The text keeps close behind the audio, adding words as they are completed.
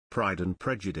Pride and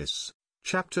Prejudice,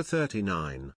 Chapter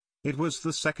 39. It was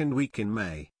the second week in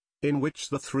May, in which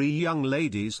the three young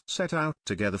ladies set out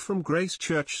together from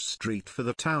Gracechurch Street for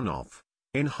the town of,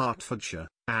 in Hertfordshire,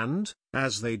 and,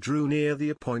 as they drew near the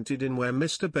appointed inn where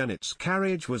Mr. Bennet's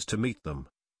carriage was to meet them,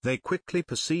 they quickly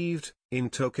perceived, in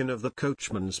token of the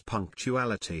coachman's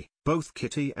punctuality, both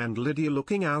Kitty and Lydia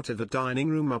looking out of a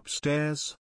dining-room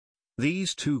upstairs.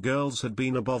 These two girls had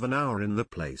been above an hour in the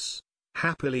place,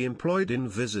 happily employed in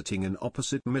visiting an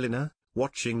opposite milliner,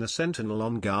 watching the sentinel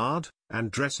on guard,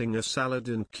 and dressing a salad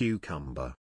and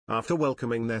cucumber. After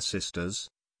welcoming their sisters,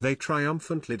 they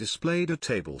triumphantly displayed a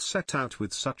table set out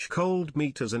with such cold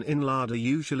meat as an inn larder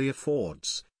usually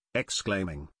affords,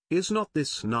 exclaiming, "Is not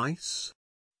this nice?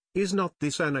 Is not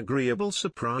this an agreeable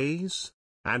surprise?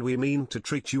 And we mean to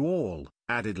treat you all,"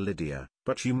 added Lydia,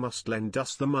 "but you must lend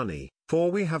us the money, for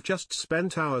we have just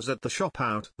spent ours at the shop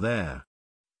out there."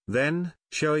 Then,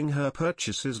 showing her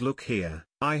purchases, "Look here,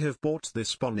 I have bought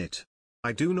this bonnet.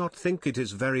 I do not think it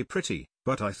is very pretty,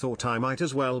 but I thought I might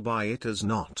as well buy it as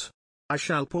not. I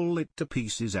shall pull it to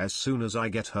pieces as soon as I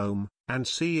get home, and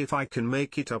see if I can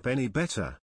make it up any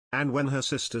better." And when her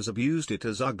sisters abused it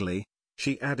as ugly,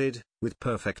 she added, with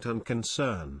perfect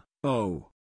unconcern,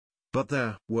 "Oh, but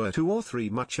there were 2 or 3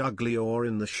 much uglier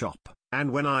in the shop,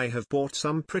 and when I have bought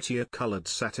some prettier coloured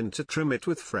satin to trim it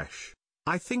with fresh,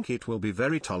 I think it will be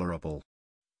very tolerable.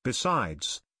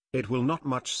 Besides, it will not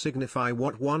much signify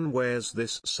what one wears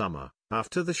this summer,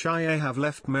 after the Shire have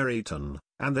left Meryton,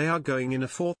 and they are going in a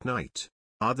fortnight."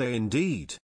 "Are they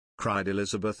indeed?" cried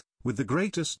Elizabeth, with the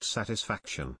greatest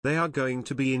satisfaction. "They are going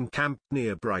to be encamped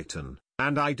near Brighton,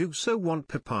 and I do so want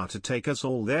Papa to take us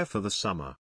all there for the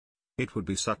summer. It would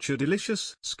be such a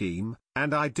delicious scheme,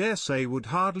 and I dare say would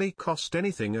hardly cost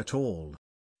anything at all.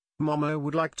 Mamma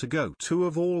would like to go too,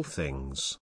 of all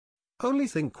things. Only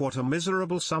think what a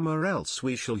miserable summer else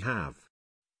we shall have."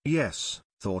 "Yes,"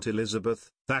 thought Elizabeth,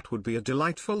 "that would be a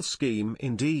delightful scheme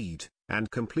indeed,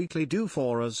 and completely do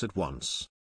for us at once.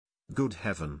 Good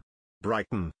heaven!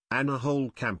 Brighton, and a whole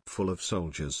camp full of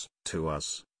soldiers, to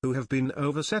us, who have been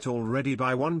overset already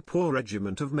by one poor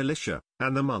regiment of militia,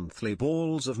 and the monthly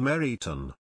balls of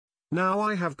Meryton." "Now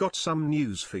I have got some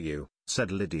news for you,"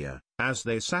 said Lydia, as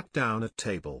they sat down at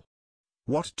table.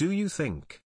 "What do you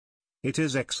think?" "It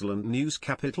is excellent news,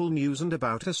 capital news, and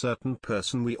about a certain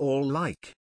person we all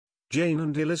like." Jane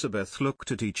and Elizabeth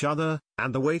looked at each other,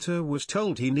 and the waiter was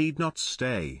told he need not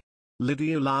stay.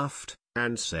 Lydia laughed,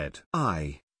 and said,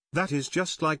 "Aye, that is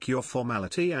just like your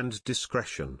formality and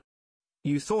discretion.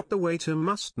 You thought the waiter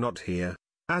must not hear,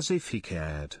 as if he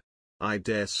cared. I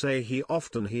dare say he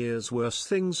often hears worse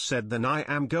things said than I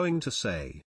am going to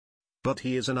say. But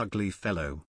he is an ugly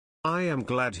fellow. I am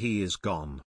glad he is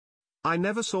gone. I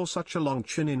never saw such a long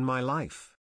chin in my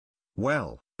life.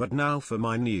 Well, but now for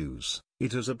my news.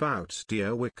 It is about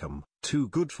dear Wickham, too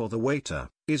good for the waiter,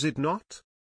 is it not?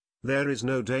 There is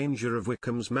no danger of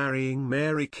Wickham's marrying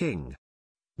Mary King.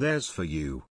 There's for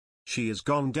you. She is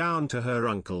gone down to her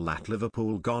uncle at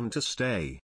Liverpool, gone to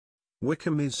stay.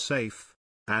 Wickham is safe,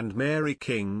 and Mary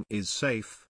King is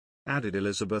safe," added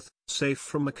Elizabeth, "safe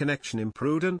from a connection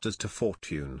imprudent as to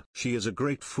fortune. She is a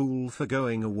great fool for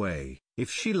going away, if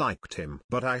she liked him."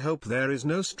 "But I hope there is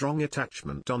no strong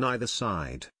attachment on either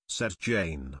side," said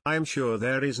Jane. "I am sure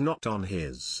there is not on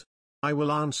his. I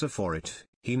will answer for it,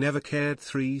 he never cared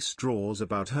 3 straws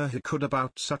about her who could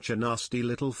about such a nasty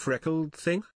little freckled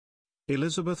thing."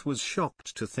 Elizabeth was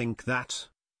shocked to think that,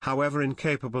 however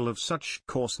incapable of such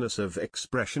coarseness of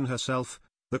expression herself,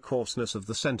 the coarseness of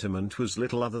the sentiment was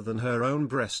little other than her own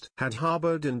breast had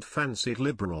harboured and fancied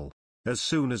liberal. As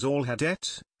soon as all had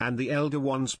ate, and the elder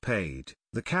ones paid,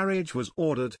 the carriage was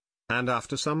ordered, and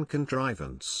after some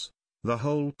contrivance, the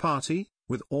whole party,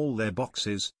 with all their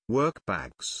boxes,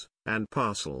 work-bags, and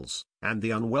parcels, and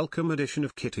the unwelcome addition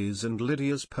of Kitty's and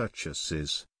Lydia's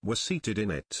purchases, were seated in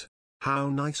it. "How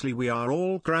nicely we are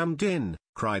all crammed in,"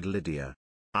 cried Lydia.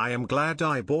 "I am glad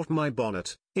I bought my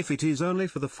bonnet, if it is only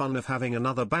for the fun of having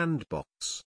another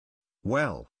bandbox.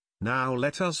 Well, now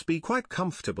let us be quite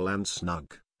comfortable and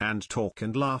snug, and talk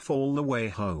and laugh all the way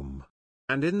home.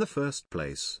 And in the first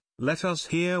place, let us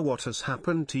hear what has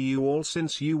happened to you all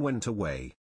since you went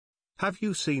away. Have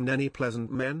you seen any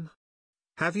pleasant men?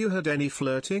 Have you had any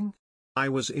flirting? I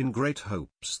was in great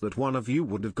hopes that one of you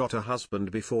would have got a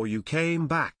husband before you came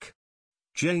back.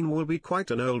 Jane will be quite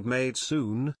an old maid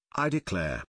soon, I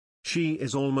declare. She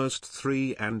is almost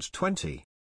 23.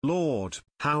 Lord,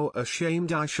 how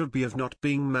ashamed I should be of not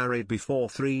being married before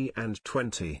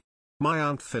 23. My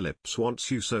Aunt Phillips wants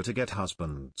you so to get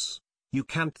husbands. You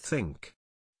can't think.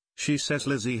 She says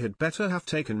Lizzie had better have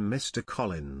taken Mr.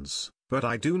 Collins, but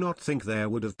I do not think there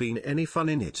would have been any fun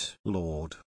in it.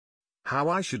 Lord, how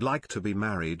I should like to be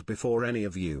married before any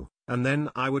of you, and then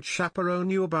I would chaperone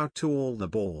you about to all the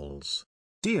balls.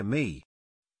 Dear me.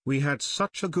 We had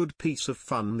such a good piece of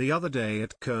fun the other day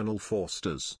at Colonel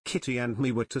Forster's. Kitty and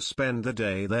me were to spend the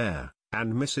day there,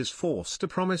 and Mrs. Forster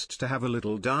promised to have a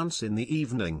little dance in the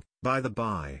evening. By the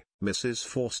by, Mrs.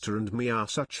 Forster and me are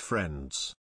such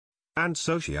friends. And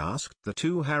so she asked the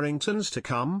two Harringtons to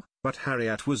come, but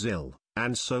Harriet was ill,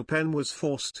 and so Pen was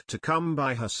forced to come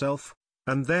by herself.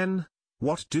 And then,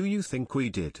 what do you think we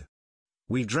did?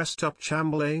 We dressed up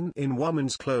Chamberlain in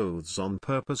woman's clothes on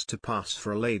purpose to pass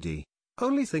for a lady.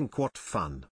 Only think what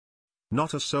fun.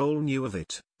 Not a soul knew of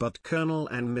it, but Colonel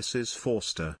and Mrs.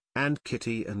 Forster, and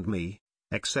Kitty and me,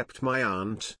 except my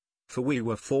aunt, for we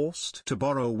were forced to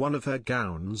borrow one of her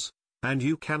gowns, and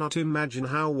you cannot imagine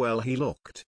how well he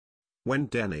looked. When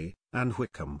Denny, and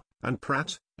Wickham, and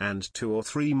Pratt, and 2 or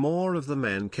 3 more of the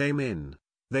men came in,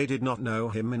 they did not know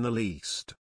him in the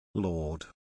least. Lord,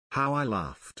 how I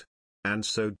laughed. And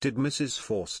so did Mrs.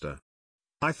 Forster.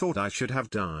 I thought I should have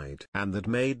died. And that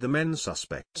made the men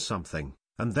suspect something,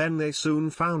 and then they soon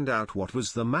found out what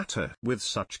was the matter. With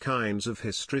such kinds of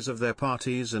histories of their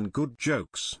parties and good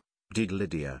jokes, did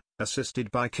Lydia,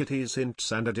 assisted by Kitty's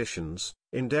hints and additions,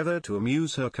 endeavour to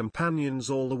amuse her companions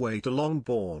all the way to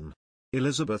Longbourn.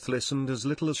 Elizabeth listened as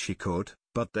little as she could,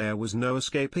 but there was no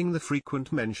escaping the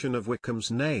frequent mention of Wickham's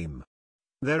name.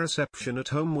 Their reception at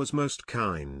home was most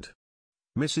kind.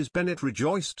 Mrs. Bennet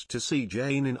rejoiced to see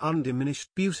Jane in undiminished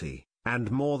beauty,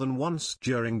 and more than once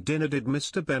during dinner did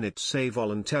Mr. Bennet say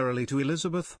voluntarily to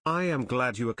Elizabeth, "I am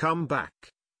glad you are come back,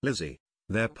 Lizzie."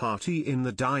 Their party in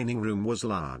the dining room was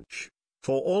large,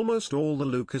 for almost all the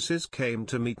Lucases came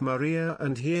to meet Maria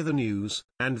and hear the news,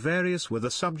 and various were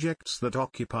the subjects that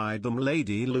occupied them.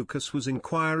 Lady Lucas was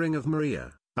inquiring of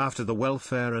Maria, after the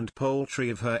welfare and poultry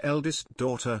of her eldest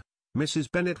daughter.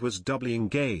 Mrs. Bennet was doubly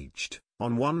engaged,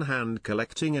 on one hand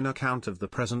collecting an account of the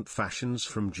present fashions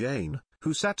from Jane,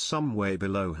 who sat some way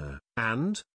below her,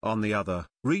 and, on the other,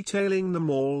 retailing them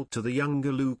all to the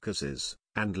younger Lucases,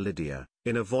 and Lydia,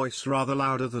 in a voice rather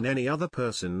louder than any other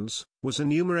person's, was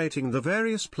enumerating the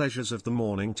various pleasures of the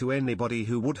morning to anybody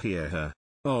who would hear her.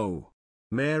 "Oh,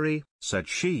 Mary," said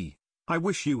she, "I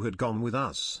wish you had gone with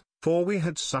us, for we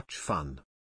had such fun.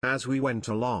 As we went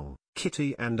along,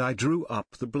 Kitty and I drew up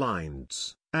the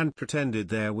blinds, and pretended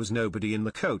there was nobody in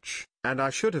the coach, and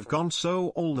I should have gone so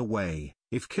all the way,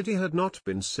 if Kitty had not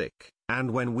been sick,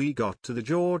 and when we got to the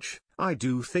George, I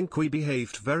do think we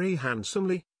behaved very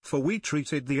handsomely, for we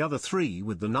treated the other 3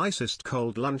 with the nicest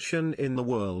cold luncheon in the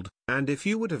world, and if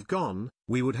you would have gone,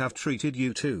 we would have treated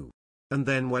you too. And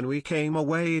then when we came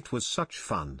away it was such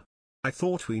fun. I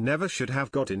thought we never should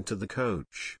have got into the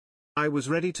coach. I was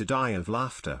ready to die of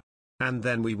laughter. And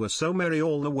then we were so merry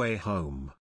all the way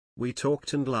home. We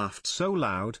talked and laughed so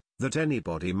loud, that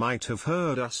anybody might have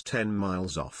heard us 10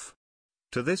 miles off."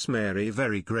 To this Mary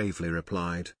very gravely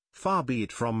replied, "Far be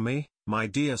it from me, my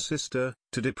dear sister,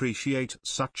 to depreciate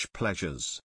such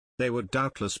pleasures. They would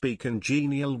doubtless be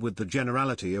congenial with the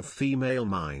generality of female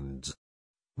minds.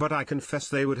 But I confess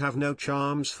they would have no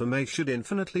charms for me. Should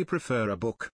infinitely prefer a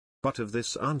book." But of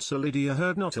this answer Lydia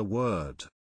heard not a word.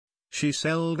 She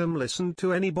seldom listened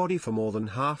to anybody for more than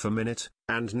half a minute,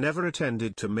 and never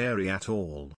attended to Mary at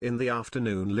all. In the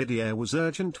afternoon Lydia was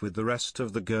urgent with the rest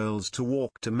of the girls to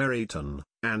walk to Meryton,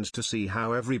 and to see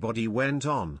how everybody went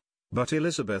on, but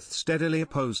Elizabeth steadily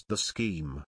opposed the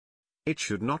scheme. It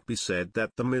should not be said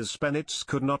that the Miss Bennets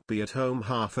could not be at home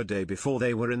half a day before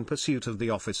they were in pursuit of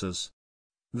the officers.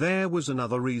 There was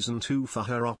another reason too for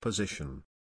her opposition.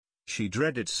 She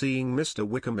dreaded seeing Mr.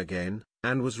 Wickham again,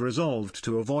 and was resolved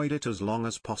to avoid it as long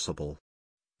as possible.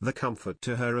 The comfort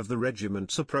to her of the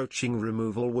regiment's approaching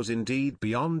removal was indeed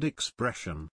beyond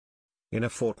expression. In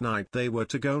a fortnight they were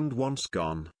to go, and once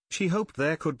gone, she hoped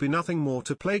there could be nothing more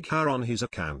to plague her on his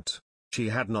account. She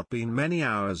had not been many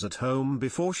hours at home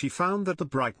before she found that the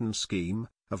Brighton scheme,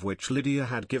 of which Lydia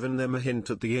had given them a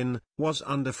hint at the inn, was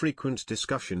under frequent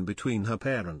discussion between her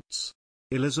parents.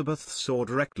 Elizabeth saw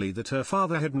directly that her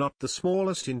father had not the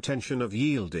smallest intention of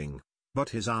yielding,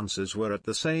 but his answers were at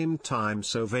the same time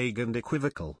so vague and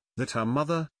equivocal, that her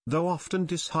mother, though often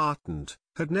disheartened,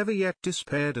 had never yet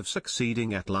despaired of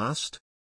succeeding at last,